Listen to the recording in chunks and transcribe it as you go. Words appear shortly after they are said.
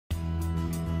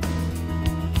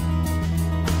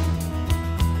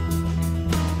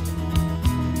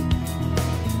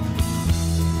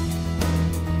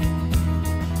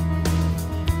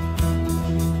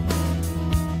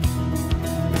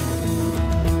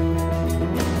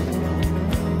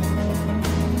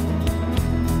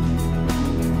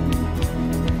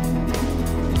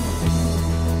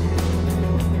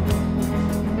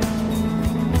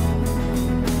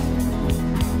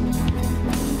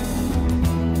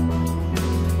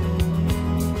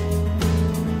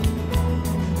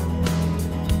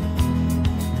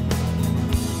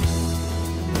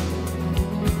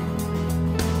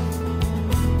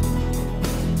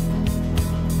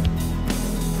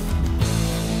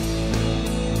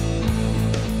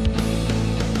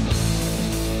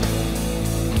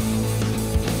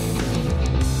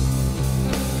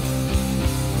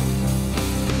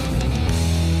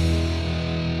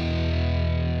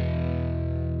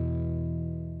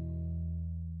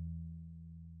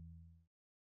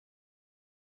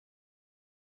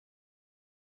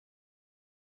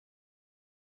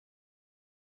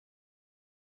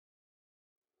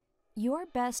Your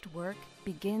best work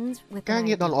begins with ការ an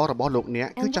ងារដ៏ idea. ល្អរបស់លោកអ្នក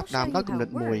គឺ And ចាប់ we'll ផ្ដើម show ដោយ you គំ how និត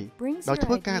មួយ Word brings ដោយ your ធ្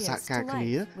វើការ ideas សហការ to គ្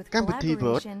នា life with កម្មវិធី Word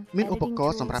collaboration, មានឧប editing ក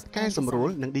រណ៍សម្រាប់ tools, កែ and សម្រួល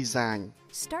design. និង design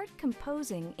Start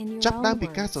composing in your ចាប់ផ្ដើម own ពី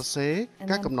ការ words, សរសេរ and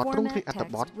ការ then កំណត់ទ្រង់ទ្រាយ format អត្ថ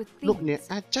បទ text with លោកអ្នក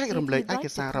themes. អាចចែក If រំលែក you'd ឯ like ក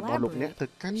to សាររបស់លោកអ្នក collaborate, ទៅ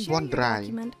កាន់ share your OneDrive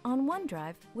document on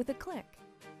OneDrive with a click.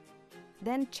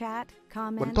 Then chat,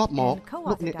 បន្ comment, ទាប់មក and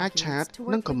លោក co-author អ្នកអាច ឆាត documents to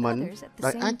និង work ខម with មិន others at the ដោ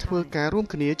យអាច same ធ្វើ time. ការរួម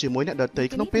គ្នាជាមួយអ្នកដទៃ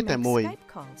You ក្នុង can ពេល even តែ make មួយ Skype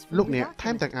calls from លោក your អ្នកថែ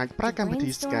ម document ទាំងអាចប្រើ to កម្មវិធី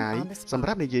brainstorm Skype on the spot. សម្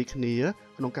រាប់និយាយគ្នា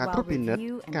ក្នុងការ While ត្រួតពិនិត្យ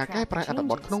review and ការកែ track ប្រែ the អត្ថ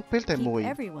បទ changes, ក្នុងពេលតែមួយ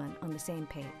keep everyone on the same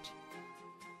page.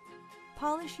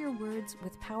 Polish your words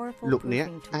with powerful លោកអ្នក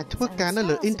proofing អាច tools ធ្វើការ and នៅ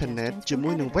លើ style អ៊ីនធឺណិត suggestions ជាមួ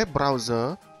យ from នឹង editor. web browser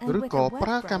And ឬ with ក៏ a web ប្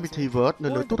រើកម្មវិធី browser Word នៅ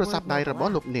លើ or ទូ the រស័ព្ទ Word ដៃ mobile រប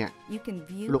ស់លោក app, អ្នក you can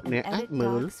view លោក and អ្នកអាច edit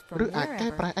មើល docs from ឬអាចកែ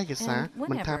ប្រែ wherever ឯកសារ and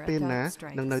មិនថា whenever ពេល a ណា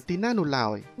thought និងនៅ strikes. ទីណានោះឡើ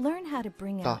យ Learn how to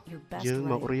bring តោះ out your best យើង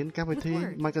មករៀន writing កម្មវិធី with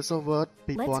Word. Microsoft Word Let's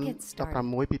get started.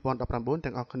 2016-2019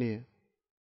 ទាំងអស់គ្នា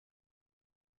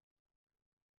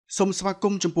សូមស្វាគ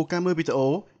មន៍ចំពោះការមើលវីដេអូ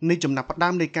នៃចំណាប់ផ្ដើ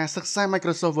មនៃការសិក្សា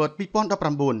Microsoft Word 2019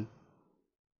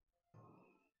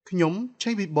 ខ្ញុំ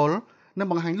Chey Vibol នឹង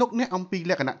បង្ហាញលោកអ្នកអំពី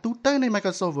លក្ខណៈទូទៅនៃ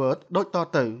Microsoft Word ដូចត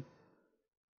ទៅ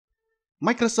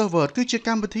Microsoft Word គឺជាក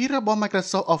ម្មវិធីរបស់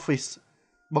Microsoft Office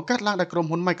បង្កើតឡើងដោយក្រុម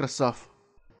ហ៊ុន Microsoft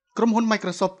ក្រុមហ៊ុន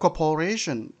Microsoft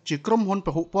Corporation ជាក្រុមហ៊ុនព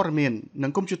ហុព័ត៌មាននិ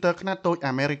ងកុំព្យូទ័រខ្នាតតូច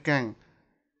អាមេរិកាំង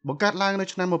បង្កើតឡើងនៅ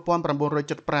ឆ្នាំ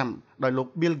 1975 ដោយលោក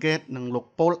Bill Gates និងលោក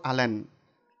Paul Allen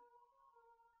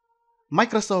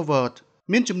Microsoft Word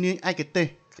មានជំនាញឯកទេស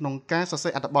ក្នុងការសរសេ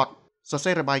រអត្ថបទសរ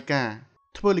សេររបាយការណ៍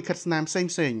ធ្វើលិខិតស្នាមផ្សេ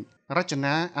ងៗរច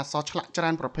នាអក្សរឆ្លាក់ច្រើ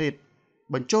នប្រភេទ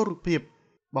បញ្ចូលរូបភាព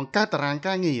បង្កើតតារាង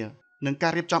ការងារនិងកា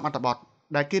ររៀបចំអត្ថបទ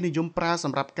ដែលគេនិយមប្រើស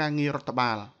ម្រាប់ការងាររដ្ឋ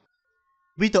បាល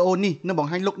វីដេអូនេះនឹងប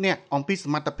ង្ហាញលោកអ្នកអំពីស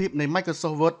មត្ថភាពនៃ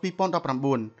Microsoft Word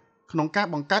 2019 ក្នុងការ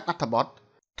បង្កើតអត្ថបទ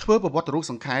ធ្វើប្រវត្តិរូប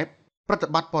សង្ខេបប្រតិ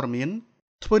បត្តិព័ត៌មាន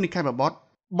ធ្វើនិក្ខេបបទ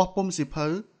បោះពុម្ពសៀវភៅ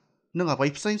និងអ្វី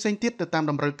ផ្សេងៗទៀតទៅតាម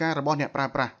តម្រូវការរបស់អ្នកប្រើ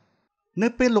ប្រាស់នៅ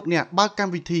ពេលលោកអ្នកបើកកម្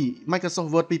មវិធី Microsoft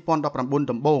Word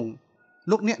 2019 ដំបូង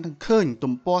លោកអ្នកនឹងឃើញ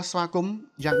ទំព័រស្វាគមន៍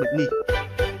យ៉ាងដូចនេះ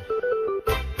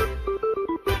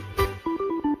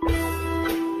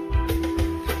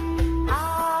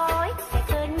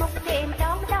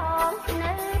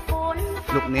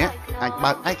លោកអ្នកអាច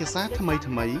បើកឯកសារថ្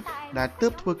មីៗដែលទើ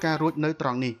បធ្វើការរួចនៅត្រ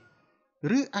ង់នេះ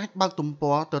ឬអាចបើកទំ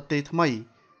ព័រទទេថ្មី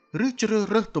ឬជ្រើស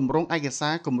រើសទម្រង់ឯកសា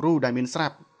រគំរូដែលមានស្រា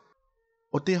ប់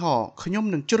ឧទាហរណ៍ខ្ញុំ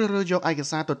នឹងជ្រើសរើសយកឯក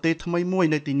សារទទេថ្មីមួយ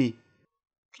នៅទីនេះ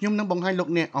ខ្ញុំនឹងបង្ហាញលោក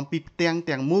អ្នកអំពីផ្ទាំង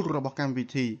ទាំងមូលរបស់កម្មវិ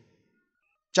ធី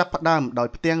ចាប់ផ្ដើមដោយ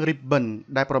ផ្ទាំង Ribbon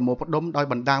ដែលប្រមូលផ្ដុំដោយ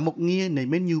បណ្ដាមុខងារនៃ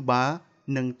Menu Bar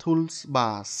និង Tools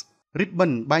Bars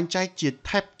Ribbon បែងចែកជា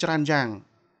tab ច្រើនយ៉ាង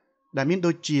ដែលមាន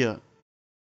ដូចជា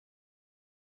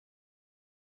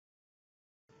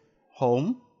Home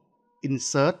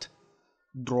Insert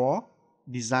Draw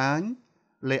Design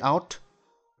Layout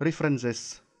References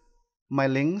My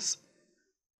Links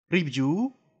Review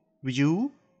View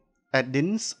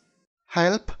Add-ins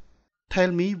Help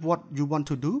Tell me what you want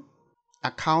to do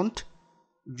Account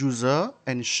User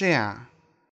and Share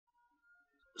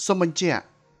សូមបញ្ជាក់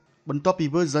បន្ទាប់ពី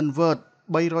version Word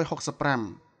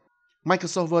 365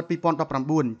 Microsoft Word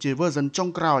 2019 ជា version ចុង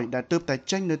ក្រោយដែលទើបតែ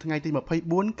ចេញនៅថ្ងៃទី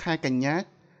24ខែកញ្ញា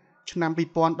ឆ្នាំ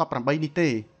2018នេះទេ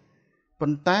ប៉ុ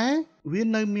ន្តែវា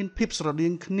នៅមានភាពស្រដៀ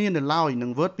ងគ្នានៅឡើយនឹ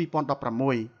ង Word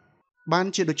 2016បាន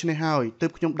ជាដូច្នេះហើយទើ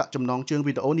បខ្ញុំដាក់ចំណងជើង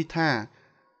វីដេអូនេះថា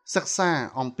សិក្សា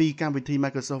អំពីកម្មវិធី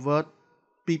Microsoft Word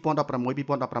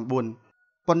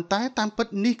 2016-2019 ប៉ុន្តែតាមពិត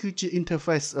នេះគឺជា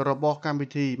interface របស់កម្មវិ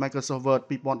ធី Microsoft Word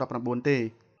 2019ទេ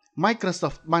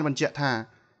Microsoft បានបញ្ជាក់ថា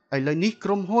ឥឡូវនេះក្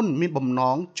រុមហ៊ុនមានបំណ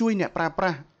ងជួយអ្នកប្រើប្រា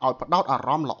ស់ឲ្យផ្ដោតអារ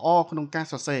ម្មណ៍ល្អក្នុងការ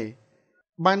សរសេរ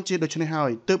បានជាដូច្នេះហើ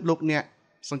យទើបលោកអ្នក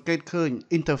សង្កេតឃើញ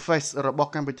interface របស់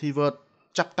កម្មវិធី Word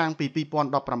ចាប់តាំងពី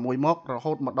2016មករ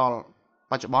ហូតមកដល់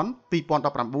បច្ចុប្បន្ន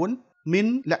2019មាន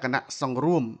លក្ខណៈសង្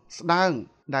រួមស្ដើង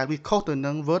ដែលវាខុសទៅ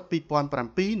នឹង Word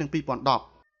 2007និង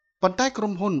2010ប៉ុន្តែក្រុ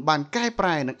មហ៊ុនបានកែប្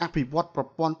រែនិងអភិវឌ្ឍប្រ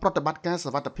ព័ន្ធប្រតិបត្តិការសុ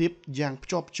វត្ថិភាពយ៉ាងភ្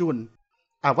ជាប់ភ្ជួន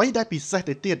អ្វីដែលពិសេស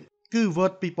ទៅទៀតគឺ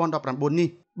Word 2019នេះ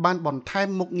បានបន្ថែម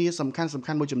មុខងារសំខាន់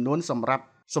ៗមួយចំនួនសម្រាប់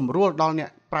សម្រួលដល់អ្នក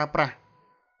ប្រើប្រាស់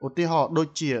ឧទាហរណ៍ដូច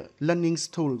ជា Learning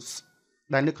Tools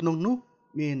ដែលនៅក្នុងនោះ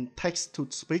មាន Text to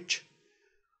Speech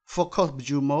Focus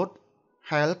View Mode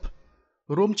Help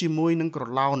រួមជាមួយនឹងក្រ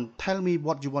ឡោន Tell me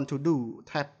what you want to do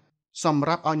tab សម្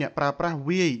រាប់ឲ្យអ្នកប្រើប្រាស់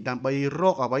វាយដើម្បីរ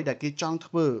កអ្វីដែលគេចង់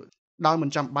ធ្វើដោយមិន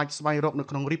ចាំបាច់ស្វែងរកនៅ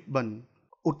ក្នុង Ribbon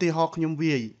ឧទាហរណ៍ខ្ញុំ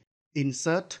វាយ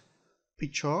Insert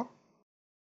Picture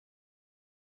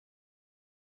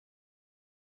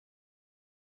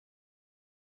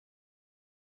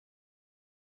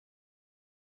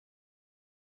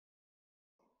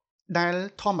ដែល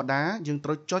ធម្មតាយើងត្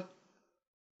រូវចុច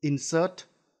Insert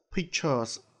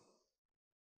pictures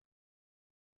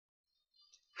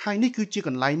ហើយនេះគឺជាក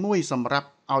ន្លែងមួយសម្រាប់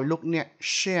ឲ្យលោកអ្នក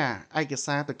share ឯក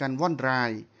សារទៅកាន់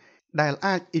OneDrive ដែល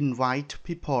អាច invite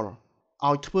people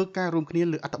ឲ្យធ្វើការរួមគ្នា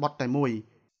លើអត្ថបទតែមួយ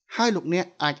ហើយលោកអ្នក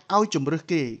អាចឲ្យជំរើស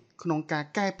គេក្នុងការ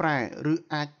កែប្រែឬ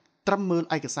អាចត្រឹមមើល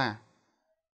ឯកសារ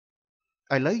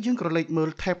ឥឡូវយើងក្រឡេកមើល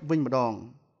tab វិញម្ដង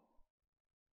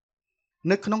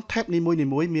នៅក្នុង tab នីមួយៗ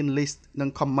មាន list និង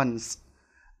comments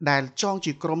ដែលចង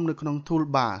ជាក្រុមនៅក្នុង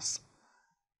toolbars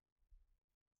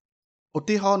ឧ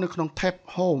ទាហរណ៍នៅក្នុង tab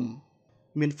home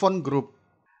មាន font group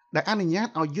ដែលអនុញ្ញាត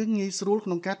ឲ្យយើងងាយស្រួលក្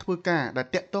នុងការធ្វើការដែល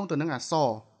តាក់ទងទៅនឹងអក្សរ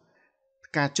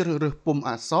ការជ្រើសរើសពុម្ព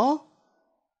អក្សរ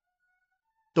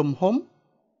ទំហំ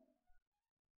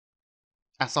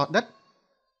អក្សរដិត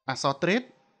អក្សរត្រេត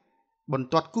បន្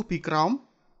ទាត់គូសពីក្រោម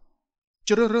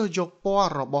ជ្រើសរើសយកពណ៌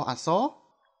របស់អក្សរ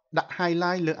ដាក់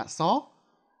highlight លើអក្សរ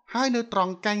ហើយនៅត្រ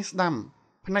ង់កែងស្ដាំ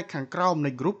ផ្នែកខាងក្រោម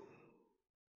នៃ group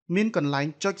មានកន្លែង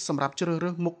ចុចសម្រាប់ជ្រើសរើ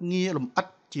សមុខងារលម្អិត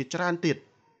ជាច្រើនទៀត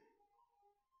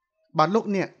បើលោក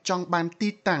អ្នកចង់បានទី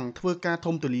តាំងធ្វើការ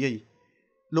ធំទូលាយ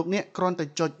លោកអ្នកគ្រាន់តែ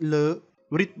ចុចលើ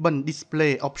ribbon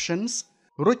display options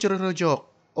រួចជ្រើសរើសយក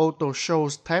auto show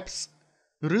tabs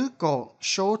ឬក៏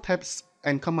show tabs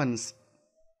and comments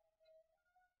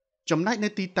ចំណែកនៅ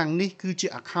ទីតាំងនេះគឺជា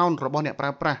account របស់អ្នកប្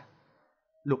រើប្រាស់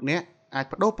លោកអ្នកអាច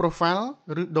បដូរ profile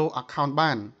ឬដូរ account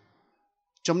បាន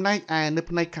ចំណែកឯនៅ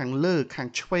ផ្នែកខាងលើខាង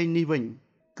ឆ្វេងនេះវិញ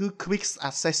គឺ Quick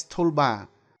Access Toolbar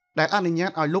ដែលអនុញ្ញា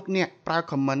តឲ្យលោកអ្នកប្រើ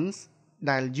comments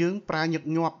ដែលយើងប្រើញឹក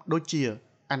ញាប់ដូចជា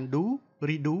undo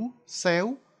redo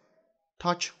save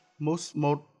touch mouse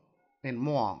mode and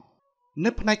more នៅ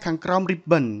ផ្នែកខាងក្រោម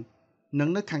ribbon និង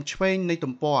នៅខាងឆ្វេងនៃ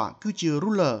ទំព័រគឺជា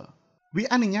ruler វា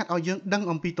អនុញ្ញាតឲ្យយើងដឹង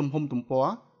អំពីទំហំទំព័រ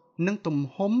និងទំ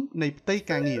ហំនៃផ្ទៃ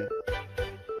ការងារ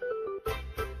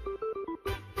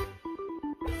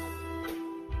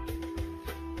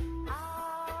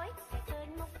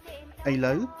ឥ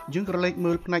ឡូវយើងក្រឡេក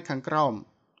មើលផ្នែកខាងក្រោម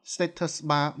status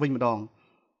bar វិញម្ដង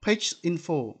page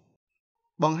info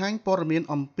បង្ហាញព័ត៌មាន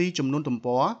អំពីចំនួនទំ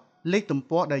ព័រលេខទំ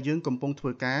ព័រដែលយើងកំពុងធ្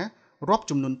វើការរាប់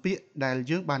ចំនួនពាក្យដែល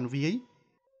យើងបានវាយ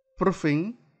proofing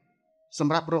ស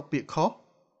ម្រាប់រកពាក្យខុស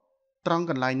ត្រង់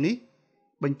កន្លែងនេះ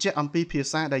បញ្ជាក់អំពីភា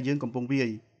សាដែលយើងកំពុងវាយ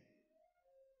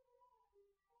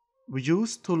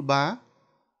views toolbar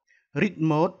read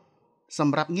mode ស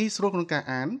ម្រាប់ងាយស្រួលក្នុងការ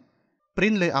អាន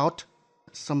print layout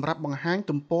សម្រាប់បង្ហាញ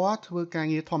ទំព័រធ្វើការ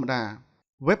ងារធម្មតា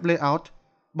web layout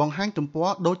បង្ហាញទំព័រ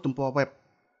ដូចទំព័រ web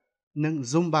និង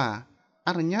zoom bar អ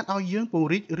នុញ្ញាតឲ្យយើងពង្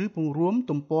រីកឬពង្រួម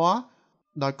ទំព័រ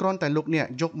ដោយគ្រាន់តែលោកអ្នក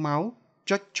យក mouse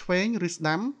ចុចឆ្វេងឬស្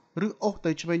ដាំឬអូស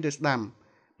ទៅឆ្វេងទៅស្ដាំ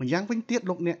ម្យ៉ាងវិញទៀត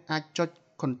លោកអ្នកអាចចុច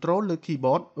control លើ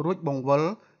keyboard រួចបង្វិល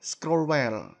scroll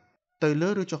wheel ទៅលើ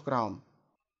ឬចុះក្រោម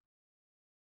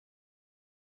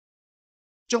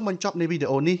ចុងបញ្ចប់នៃវីដេ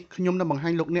អូនេះខ្ញុំនឹងបង្ហា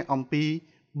ញលោកអ្នកអំពី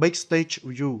backstage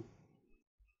view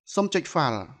សូមចុច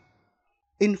file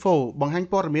info បង្ហាញ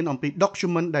ព័ត៌មានអំពី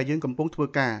document ដែលយើងកំពុងធ្វើ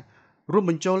ការរួម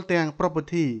បញ្ចូលទាំង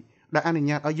property ដែលអនុញ្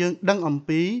ញាតឲ្យយើងដឹងអំ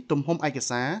ពីទំហំឯក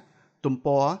សារទំ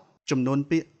ព័រចំនួន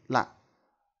ពាក្យលក្ខ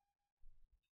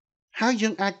ហើយយើ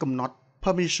ងអាចកំណត់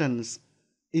permissions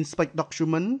inspect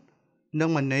document និង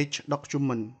manage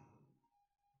document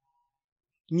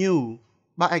new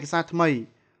បើកឯកសារថ្មី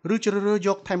ឬជ្រើសរើសយ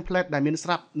ក template ដែលមានស្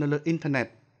រាប់នៅលើអ៊ីនធឺណិត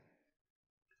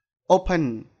open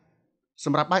ស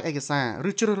ម្រាប់បើកឯកសារ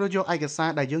ឬជ្រើសរើសយកឯកសារ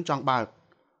ដែលយើងចង់បើក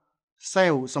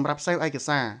save សម្រាប់ save ឯក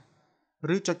សារ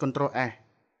ឬចុច Ctrl S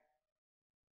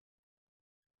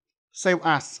save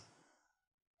as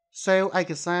save ឯ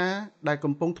កសារដែល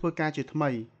កំពុងធ្វើការជាថ្មី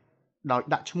ដោយ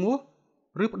ដាក់ឈ្មោះ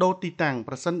ឬបដូរទីតាំង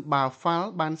ប្រសិនបើ file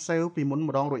បាន save ពីមុន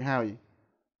ម្ដងរួចហើយ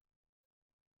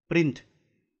print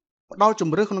ផ្ដល់ជ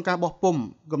ម្រើសក្នុងការបោះពុម្ព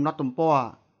កំណត់ទំព័រ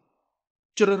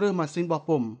ជ្រើសរើសម៉ាស៊ីនបោះ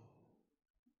ពុម្ព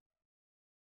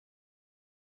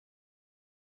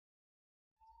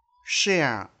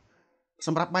share ស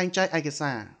ម្រាប់បែងចែកឯក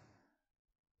សារ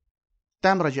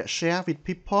តាមរយៈ share with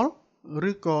people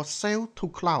ឬក៏ save to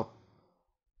cloud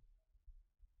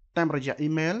តាមរយៈ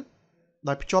email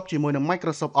ដោយភ្ជាប់ជាមួយនឹង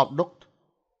Microsoft Outlook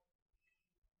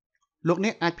លោកអ្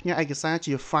នកអាចផ្ញើឯកសារ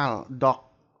ជា file doc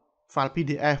file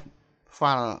PDF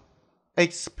file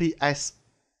XPS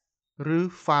ឬ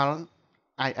file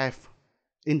IF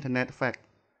Internet Fax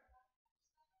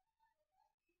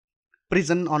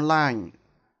present online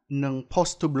និង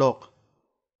post to blog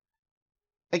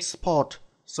export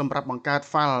សម្រាប់បង្កើត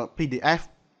file PDF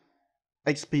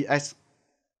XPS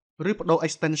ឬបដូរ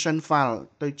extension file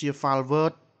ទៅជា file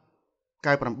Word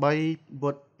 98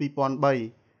 Word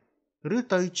 2003 ឬ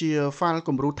ទៅជា file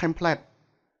គំរូ template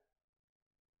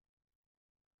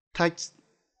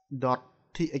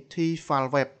text.txt file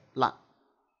web ឡា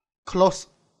close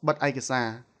បិទឯកសារ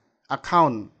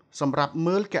account សម្រាប់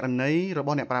មើលគណនីរប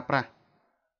ស់អ្នកប្រើប្រាស់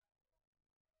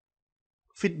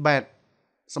feedback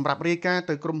សម្រាប់រាយការណ៍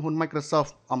ទៅក្រុមហ៊ុន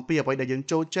Microsoft អំពីអ្វីដែលយើង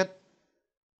ចូលចិត្ត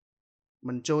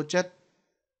មិនចូលចិត្ត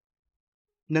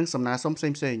និងសំណើសុំផ្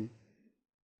សេងៗ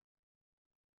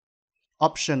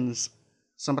options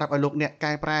សម្រាប់ឲ្យលោកអ្នក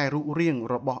កែប្រែរូបរាង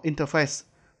របស់ interface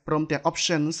ព្រមទាំង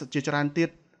options ជាច្រើនទៀត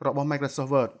របស់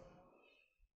Microsoft Word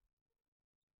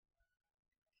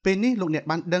ពេលនេះលោកអ្នក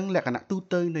បានដឹងលក្ខណៈទូ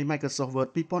ទៅនៃ Microsoft Word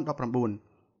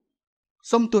 2019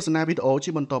 សូមទស្សនាវីដេអូជា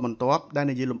បន្តបន្ទាប់ដែល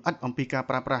និយាយលម្អិតអំពីការ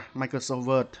ប្រើប្រាស់ Microsoft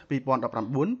Word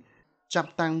 2019 ចាប់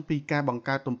តាំងពីការបង្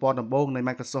កើតទំព័រដំបូងនៃ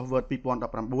Microsoft Word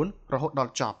 2019 រហូតដ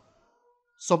ល់ចប់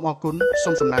សូមអរគុណសូ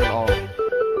មសំណាងល្អ